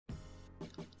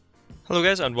Hello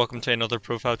guys, and welcome to another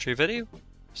ProfileTree video.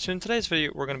 So in today's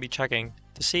video we're going to be checking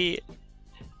to see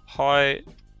how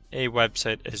a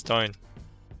website is down.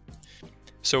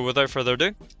 So without further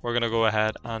ado, we're going to go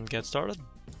ahead and get started.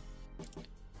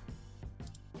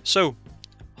 So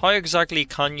how exactly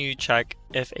can you check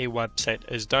if a website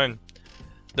is down?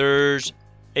 There's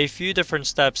a few different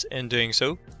steps in doing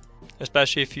so,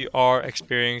 especially if you are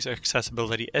experiencing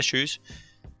accessibility issues.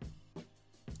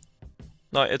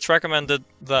 Now, it's recommended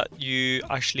that you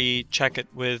actually check it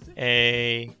with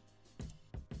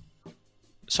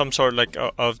some sort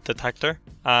of detector,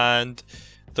 and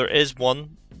there is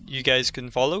one you guys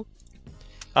can follow,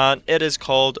 and it is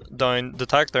called Down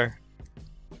Detector.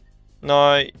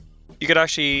 Now, you could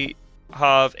actually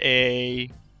have in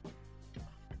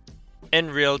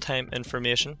real-time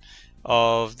information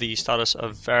of the status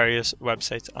of various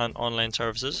websites and online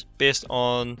services based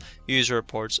on user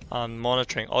reports and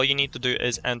monitoring. All you need to do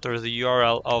is enter the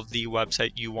URL of the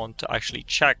website you want to actually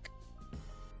check.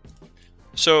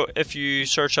 So if you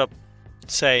search up,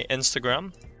 say,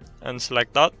 Instagram and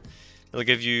select that, it'll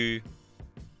give you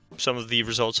some of the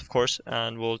results, of course,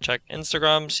 and we'll check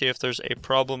Instagram, see if there's a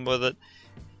problem with it.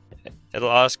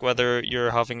 It'll ask whether you're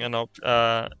having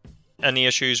any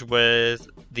issues with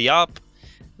the app,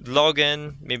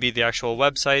 login, maybe the actual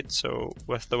website. So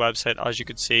with the website, as you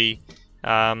could see,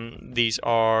 these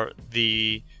are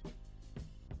the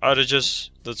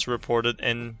outages that's reported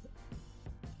in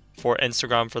for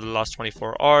Instagram for the last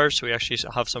 24 hours. So we actually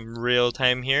have some real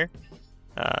time here.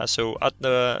 So at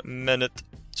the minute,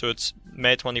 so it's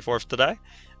May 24th today,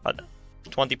 at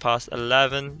 20 past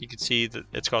 11, you can see that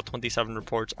it's got 27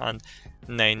 reports and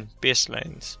 9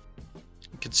 baselines.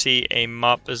 You can see a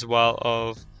map as well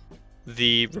of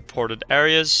the reported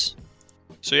areas.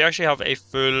 So you actually have a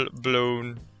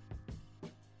full-blown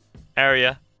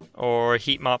area or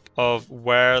heat map of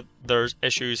where there's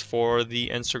issues for the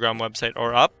Instagram website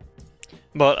or app.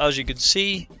 But as you can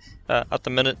see, at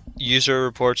the minute, user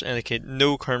reports indicate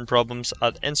no current problems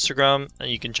at Instagram,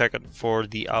 and you can check it for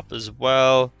the app as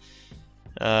well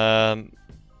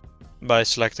by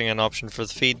selecting an option for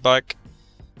the feedback.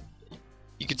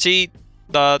 You can see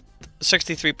that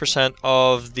 63%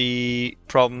 of the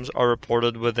problems are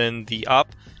reported within the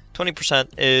app, 20%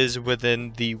 is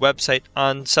within the website,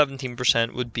 and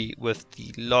 17% would be with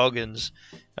the logins.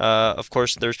 Of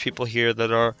course, there's people here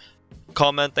that are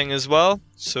commenting as well,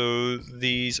 so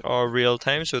these are real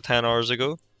time, so 10 hours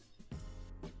ago.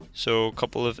 So a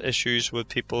couple of issues with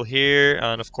people here,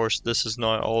 and of course this is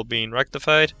now all being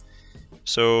rectified.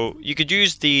 So you could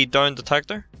use the Down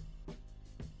Detector,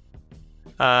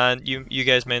 and you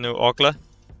guys may know Okla.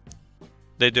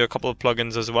 They do a couple of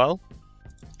plugins as well.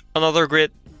 Another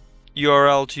great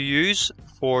URL to use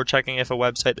for checking if a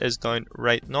website is down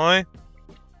right now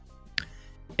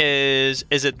is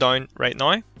it down right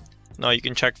now? Now you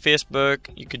can check Facebook,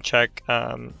 you can check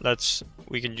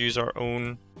we can use our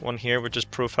own one here, which is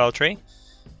ProfileTree,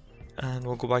 and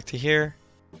we'll go back to here,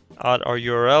 add our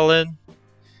URL in,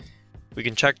 we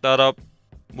can check that up.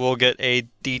 We'll get a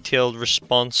detailed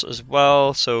response as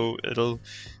well, so it'll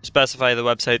specify the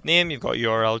website name, you've got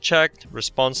URL checked,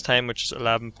 response time, which is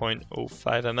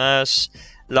 11.05 ms,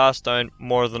 last down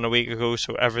more than a week ago,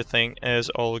 so everything is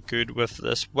all good with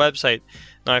this website.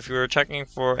 Now if you were checking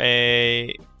for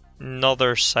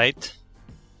another site,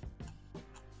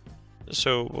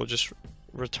 so we'll just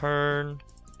return,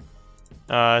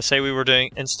 say we were doing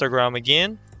Instagram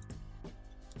again.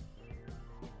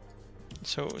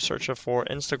 So search for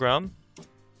Instagram.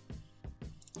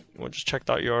 We'll just check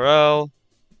that URL.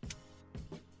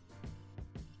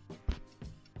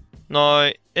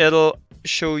 Now it'll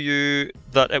show you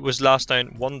that it was last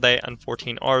down 1 day and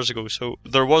 14 hours ago. So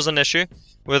there was an issue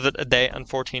with it a day and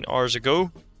 14 hours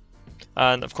ago.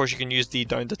 And of course you can use the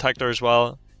Down Detector as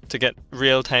well to get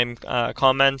real-time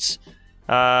comments.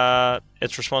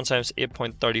 Its response time is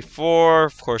 8.34.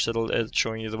 Of course it's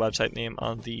showing you the website name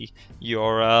and the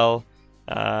URL.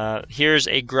 Here's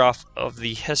a graph of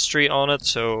the history on it,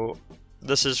 so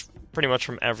this is pretty much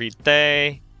from every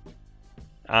day,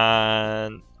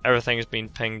 and everything has been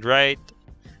pinged right.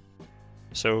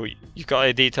 So you've got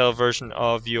a detailed version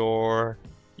of your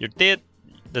date,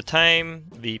 the time,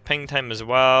 the ping time as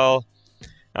well,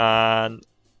 and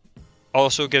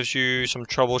also gives you some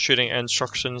troubleshooting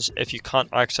instructions if you can't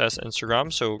access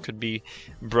Instagram. So it could be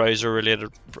browser related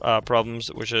problems,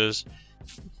 which is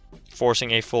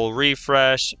forcing a full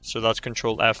refresh, so that's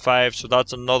Control F5. So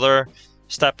that's another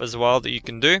step as well that you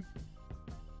can do.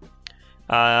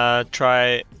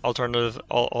 Try alternative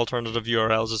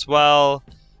URLs as well.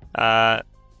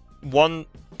 One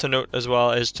to note as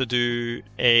well is to do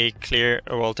a clear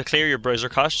your browser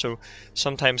cache. So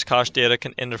sometimes cache data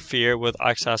can interfere with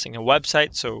accessing a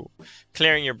website, so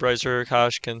clearing your browser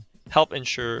cache can help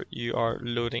ensure you are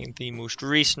loading the most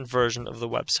recent version of the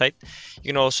website. You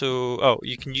can also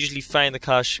you can usually find the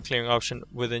cache clearing option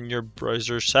within your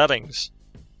browser settings.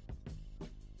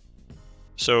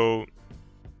 So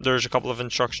there's a couple of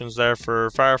instructions there for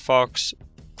Firefox,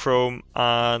 Chrome,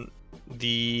 and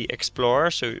the Explorer,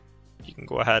 so you can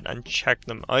go ahead and check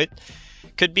them out.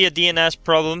 Could be a DNS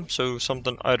problem, so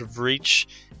something out of reach.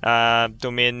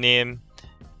 Domain name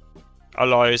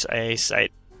allows a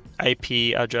site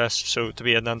IP address to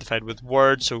be identified with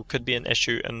words, so it could be an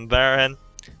issue in their end.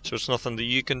 So it's nothing that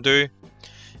you can do.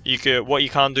 What you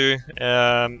can do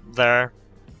there,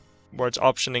 where it's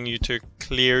optioning you to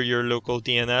clear your local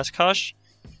DNS cache,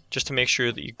 just to make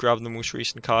sure that you grab the most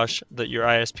recent cache that your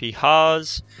ISP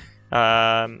has.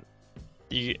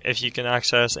 If you can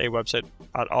access a website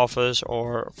at office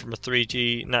or from a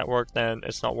 3G network, then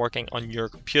it's not working on your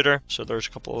computer. So there's a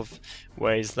couple of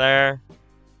ways there.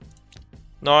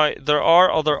 Now there are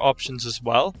other options as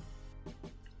well.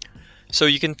 So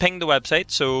you can ping the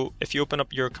website. So if you open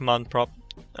up your command prompt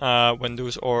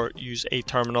Windows or use a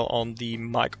terminal on the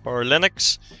Mac or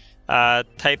Linux,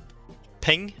 type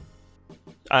ping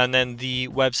and then the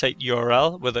website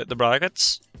URL without the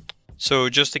brackets. So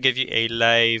just to give you a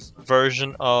live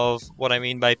version of what I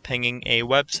mean by pinging a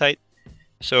website.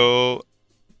 So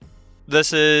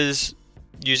this is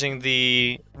using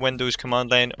the Windows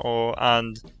command line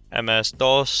and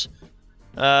MS-DOS.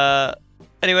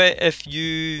 Anyway,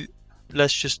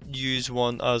 let's just use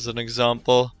one as an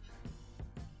example.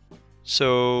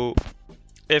 So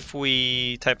if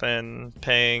we type in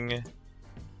ping,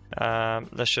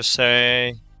 let's just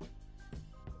say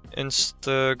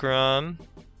Instagram.com.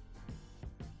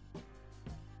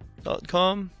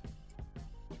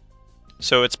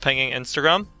 So it's pinging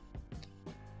Instagram,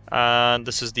 and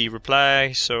this is the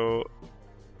reply. So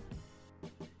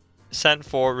sent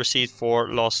for, received for,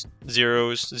 lost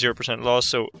zeros, 0% loss.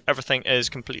 So everything is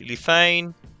completely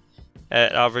fine.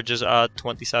 It averages at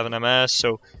 27 ms.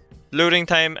 So loading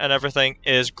time and everything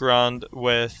is grand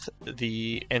with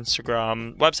the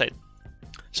Instagram website.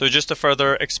 So just to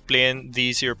further explain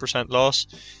the 0% loss,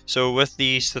 so with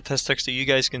the statistics that you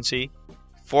guys can see,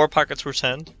 4 packets were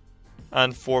sent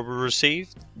and 4 were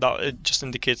received. That it just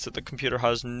indicates that the computer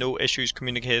has no issues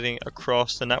communicating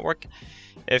across the network.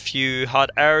 If you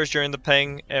had errors during the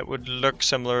ping, it would look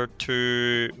similar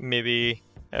to maybe,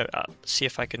 see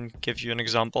if I can give you an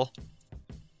example.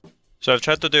 So I've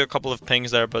tried to do a couple of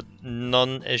pings there, but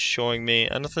none is showing me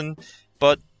anything.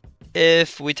 But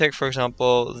if we take, for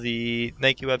example, the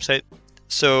Nike website,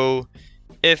 so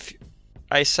if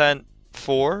I sent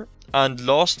 4 and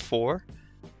lost 4,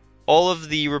 all of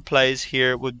the replies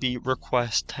here would be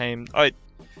request timed out.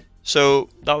 So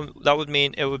that would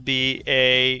mean it would be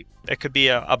it could be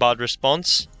a bad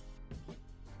response.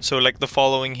 So like the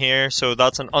following here, so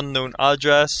that's an unknown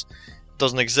address,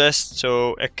 doesn't exist,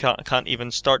 so it can't even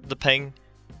start the ping.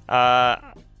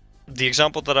 The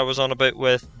example that I was on about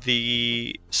with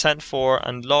the sent for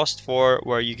and lost for,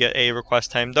 where you get a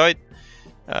request timed out,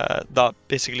 that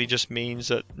basically just means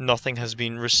that nothing has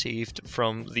been received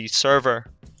from the server.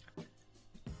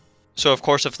 So of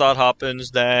course if that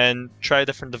happens, then try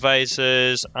different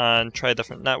devices and try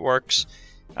different networks,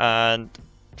 and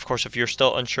of course if you're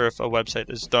still unsure if a website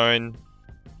is down,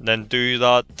 then do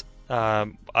that.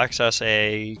 Access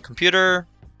a computer,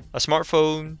 a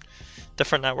smartphone,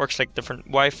 different networks like different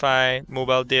Wi-Fi,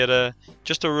 mobile data,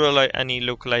 just to rule out any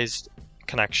localized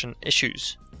connection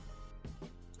issues.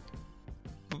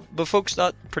 But folks,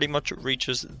 that pretty much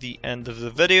reaches the end of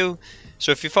the video.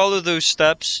 So if you follow those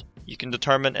steps, you can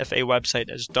determine if a website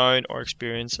is down or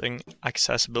experiencing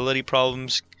accessibility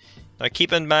problems. Now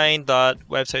keep in mind that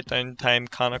website downtime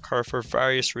can occur for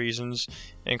various reasons,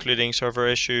 including server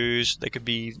issues. They could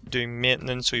be doing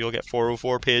maintenance, so you'll get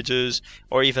 404 pages,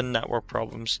 or even network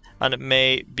problems, and it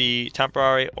may be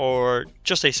temporary or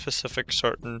just a specific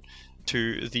certain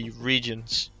to the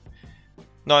regions.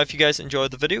 Now if you guys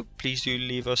enjoyed the video, please do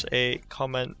leave us a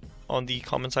comment on the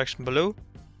comment section below.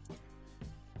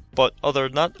 But other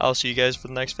than that, I'll see you guys for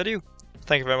the next video.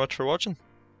 Thank you very much for watching.